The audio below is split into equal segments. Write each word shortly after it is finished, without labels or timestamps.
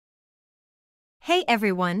Hey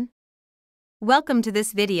everyone! Welcome to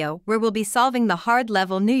this video where we'll be solving the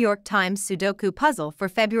hard-level New York Times Sudoku puzzle for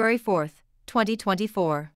February 4th,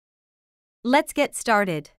 2024. Let's get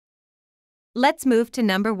started. Let's move to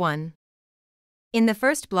number 1. In the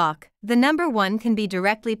first block, the number 1 can be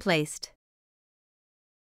directly placed.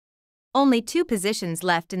 Only 2 positions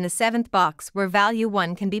left in the 7th box where value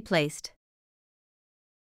 1 can be placed.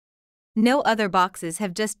 No other boxes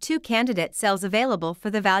have just 2 candidate cells available for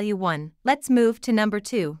the value 1. Let's move to number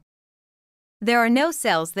 2. There are no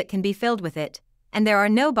cells that can be filled with it, and there are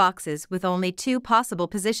no boxes with only 2 possible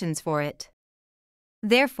positions for it.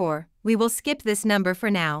 Therefore, we will skip this number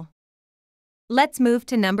for now. Let's move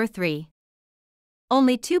to number 3.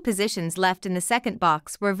 Only 2 positions left in the second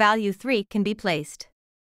box where value 3 can be placed.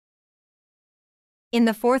 In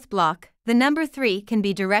the 4th block, the number 3 can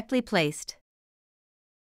be directly placed.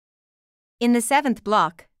 In the 7th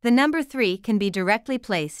block, the number 3 can be directly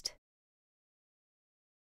placed.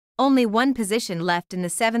 Only 1 position left in the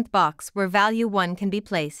 7th box where value 1 can be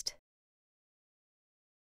placed.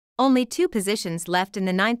 Only 2 positions left in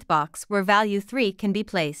the 9th box where value 3 can be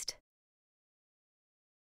placed.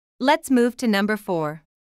 Let's move to number 4.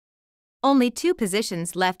 Only 2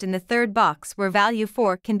 positions left in the 3rd box where value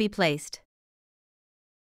 4 can be placed.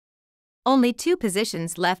 Only 2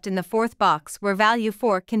 positions left in the 4th box where value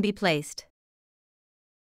 4 can be placed.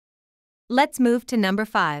 Let's move to number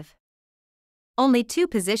 5. Only 2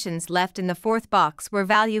 positions left in the 4th box where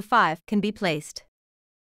value 5 can be placed.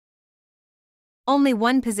 Only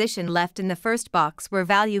 1 position left in the 1st box where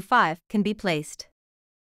value 5 can be placed.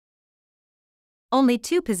 Only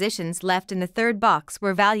 2 positions left in the 3rd box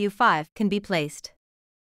where value 5 can be placed.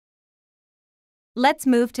 Let's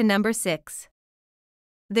move to number 6.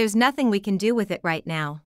 There's nothing we can do with it right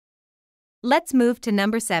now. Let's move to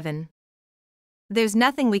number 7. There's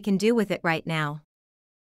nothing we can do with it right now.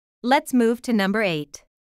 Let's move to number 8.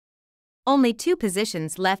 Only 2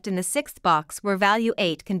 positions left in the 6th box where value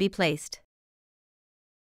 8 can be placed.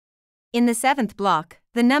 In the 7th block,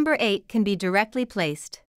 the number 8 can be directly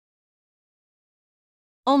placed.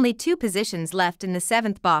 Only 2 positions left in the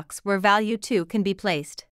 7th box where value 2 can be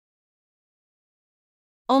placed.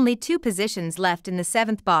 Only 2 positions left in the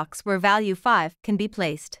 7th box where value 5 can be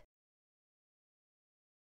placed.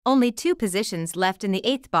 Only 2 positions left in the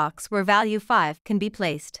 8th box where value 5 can be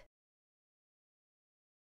placed.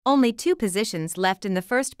 Only 2 positions left in the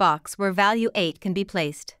 1st box where value 8 can be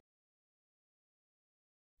placed.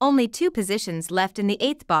 Only 2 positions left in the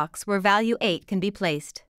 8th box where value 8 can be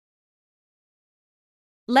placed.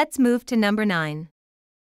 Let's move to number 9.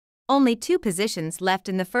 Only 2 positions left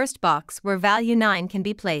in the 1st box where value 9 can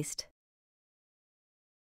be placed.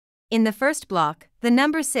 In the 1st block, the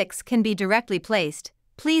number 6 can be directly placed.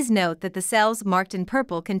 Please note that the cells marked in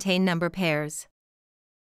purple contain number pairs.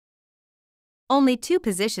 Only 2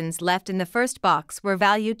 positions left in the 1st box where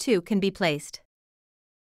value 2 can be placed.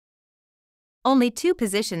 Only 2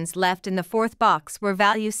 positions left in the 4th box where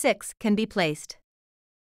value 6 can be placed.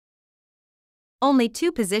 Only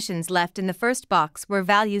 2 positions left in the 1st box where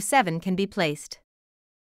value 7 can be placed.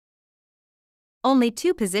 Only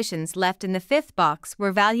 2 positions left in the 5th box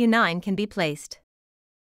where value 9 can be placed.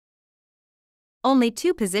 Only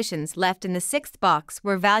 2 positions left in the 6th box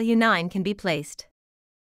where value 9 can be placed.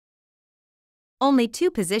 Only 2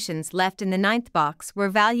 positions left in the 9th box where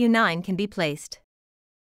value 9 can be placed.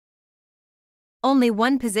 Only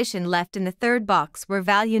 1 position left in the 3rd box where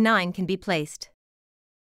value 9 can be placed.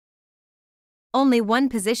 Only 1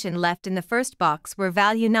 position left in the 1st box where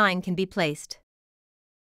value 9 can be placed.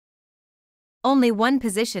 Only 1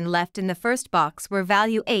 position left in the 1st box where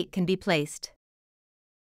value 8 can be placed.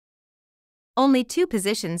 Only 2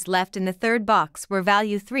 positions left in the 3rd box where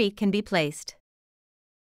value 3 can be placed.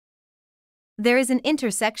 There is an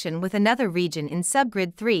intersection with another region in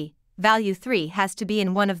subgrid 3, value 3 has to be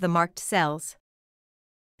in one of the marked cells.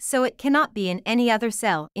 So it cannot be in any other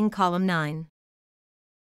cell in column 9.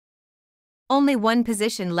 Only 1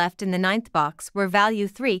 position left in the 9th box where value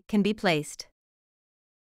 3 can be placed.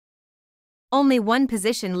 Only 1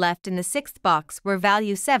 position left in the 6th box where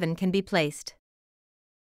value 7 can be placed.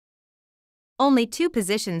 Only 2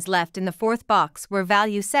 positions left in the 4th box where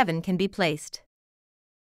value 7 can be placed.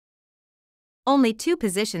 Only 2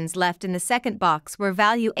 positions left in the 2nd box where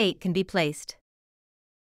value 8 can be placed.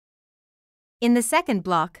 In the 2nd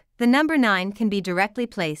block, the number 9 can be directly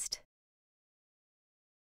placed.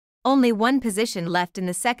 Only 1 position left in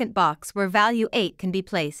the 2nd box where value 8 can be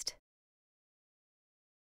placed.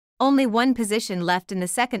 Only 1 position left in the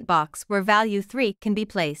 2nd box where value 3 can be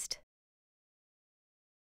placed.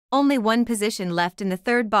 Only 1 position left in the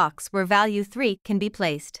 3rd box where value 3 can be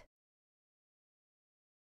placed.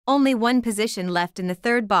 Only one position left in the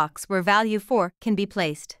third box where value 4 can be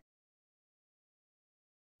placed.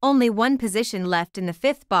 Only one position left in the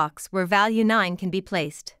fifth box where value 9 can be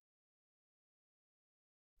placed.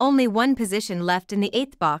 Only one position left in the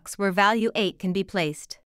eighth box where value 8 can be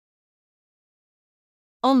placed.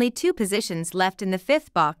 Only two positions left in the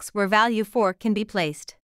fifth box where value 4 can be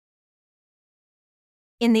placed.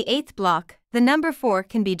 In the eighth block, the number 4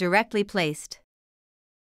 can be directly placed.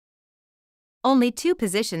 Only two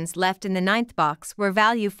positions left in the ninth box where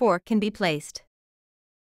value 4 can be placed.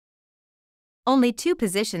 Only two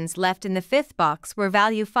positions left in the fifth box where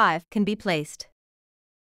value 5 can be placed.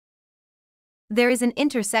 There is an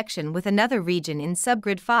intersection with another region in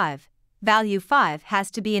subgrid 5. Value 5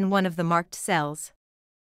 has to be in one of the marked cells,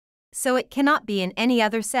 so it cannot be in any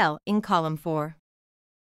other cell in column 4.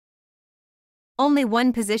 Only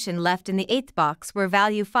one position left in the eighth box where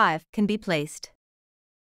value 5 can be placed.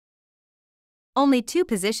 Only two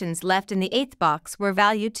positions left in the eighth box where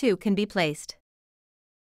value 2 can be placed.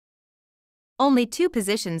 Only two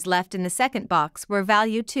positions left in the second box where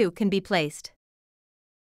value 2 can be placed.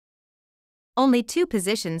 Only two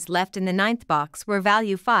positions left in the ninth box where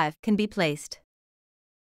value 5 can be placed.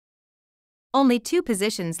 Only two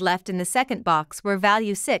positions left in the second box where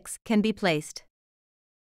value 6 can be placed.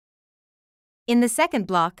 In the second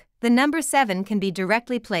block, the number 7 can be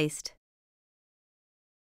directly placed.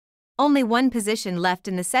 Only one position left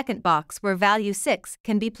in the second box where value 6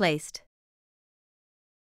 can be placed.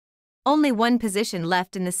 Only one position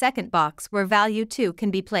left in the second box where value 2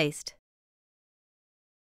 can be placed.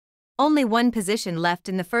 Only one position left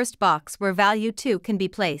in the first box where value 2 can be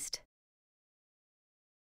placed.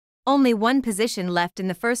 Only one position left in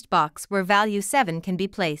the first box where value 7 can be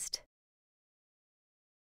placed.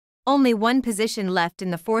 Only one position left in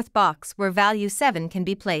the fourth box where value 7 can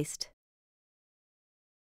be placed.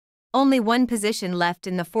 Only one position left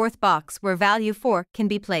in the fourth box where value 4 can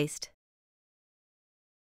be placed.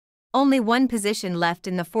 Only one position left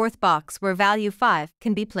in the fourth box where value 5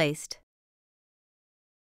 can be placed.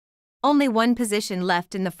 Only one position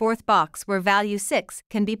left in the fourth box where value 6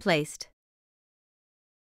 can be placed.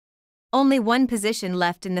 Only one position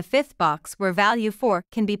left in the fifth box where value 4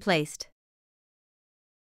 can be placed.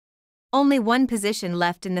 Only one position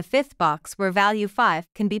left in the fifth box where value 5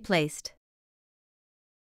 can be placed.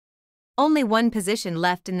 Only one position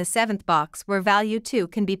left in the seventh box where value 2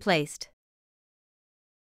 can be placed.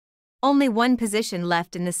 Only one position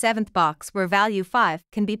left in the seventh box where value 5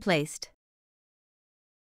 can be placed.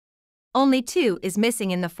 Only 2 is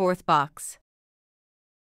missing in the fourth box.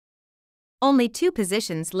 Only two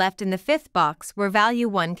positions left in the fifth box where value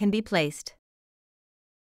 1 can be placed.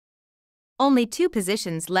 Only two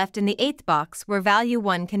positions left in the eighth box where value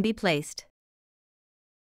 1 can be placed.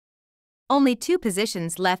 Only two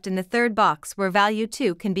positions left in the third box where value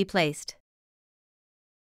 2 can be placed.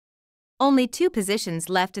 Only two positions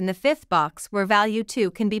left in the fifth box where value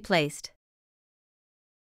 2 can be placed.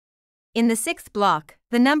 In the sixth block,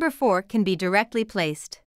 the number 4 can be directly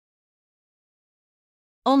placed.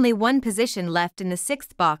 Only one position left in the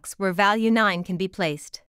sixth box where value 9 can be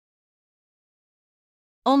placed.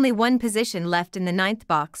 Only one position left in the ninth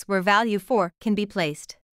box where value 4 can be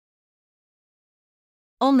placed.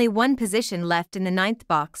 Only one position left in the ninth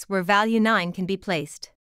box where value 9 can be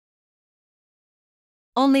placed.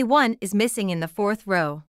 Only 1 is missing in the fourth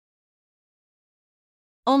row.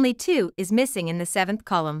 Only 2 is missing in the seventh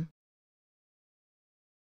column.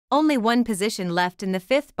 Only one position left in the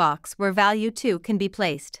fifth box where value 2 can be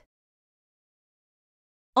placed.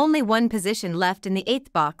 Only one position left in the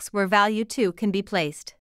eighth box where value 2 can be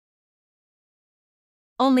placed.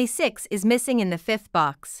 Only 6 is missing in the fifth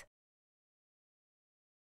box.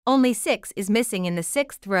 Only 6 is missing in the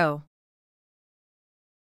sixth row.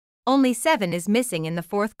 Only 7 is missing in the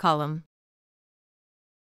fourth column.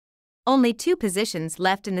 Only two positions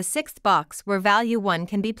left in the sixth box where value 1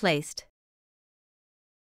 can be placed.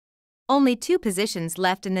 Only two positions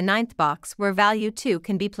left in the ninth box where value 2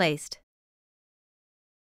 can be placed.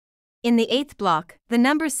 In the eighth block, the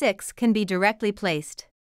number 6 can be directly placed.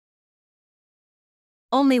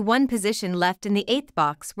 Only one position left in the eighth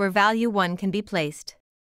box where value 1 can be placed.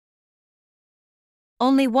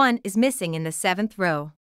 Only 1 is missing in the seventh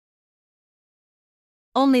row.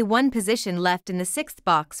 Only one position left in the sixth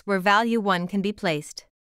box where value 1 can be placed.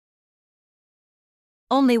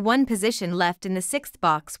 Only one position left in the sixth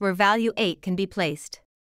box where value 8 can be placed.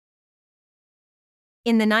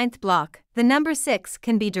 In the ninth block, the number 6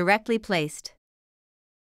 can be directly placed.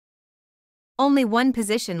 Only one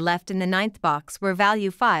position left in the ninth box where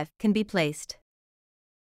value 5 can be placed.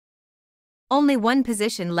 Only one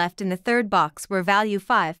position left in the third box where value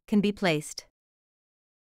 5 can be placed.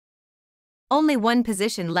 Only one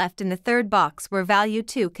position left in the third box where value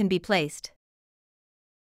 2 can be placed.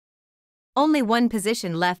 Only one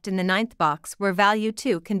position left in the ninth box where value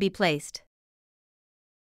 2 can be placed.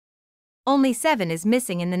 Only 7 is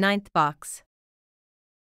missing in the ninth box.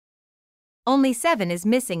 Only 7 is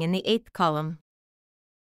missing in the eighth column.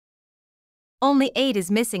 Only 8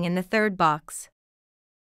 is missing in the third box.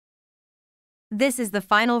 This is the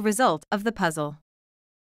final result of the puzzle.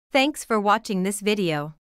 Thanks for watching this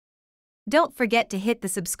video. Don't forget to hit the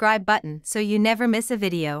subscribe button so you never miss a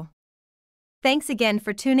video. Thanks again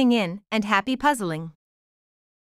for tuning in, and happy puzzling!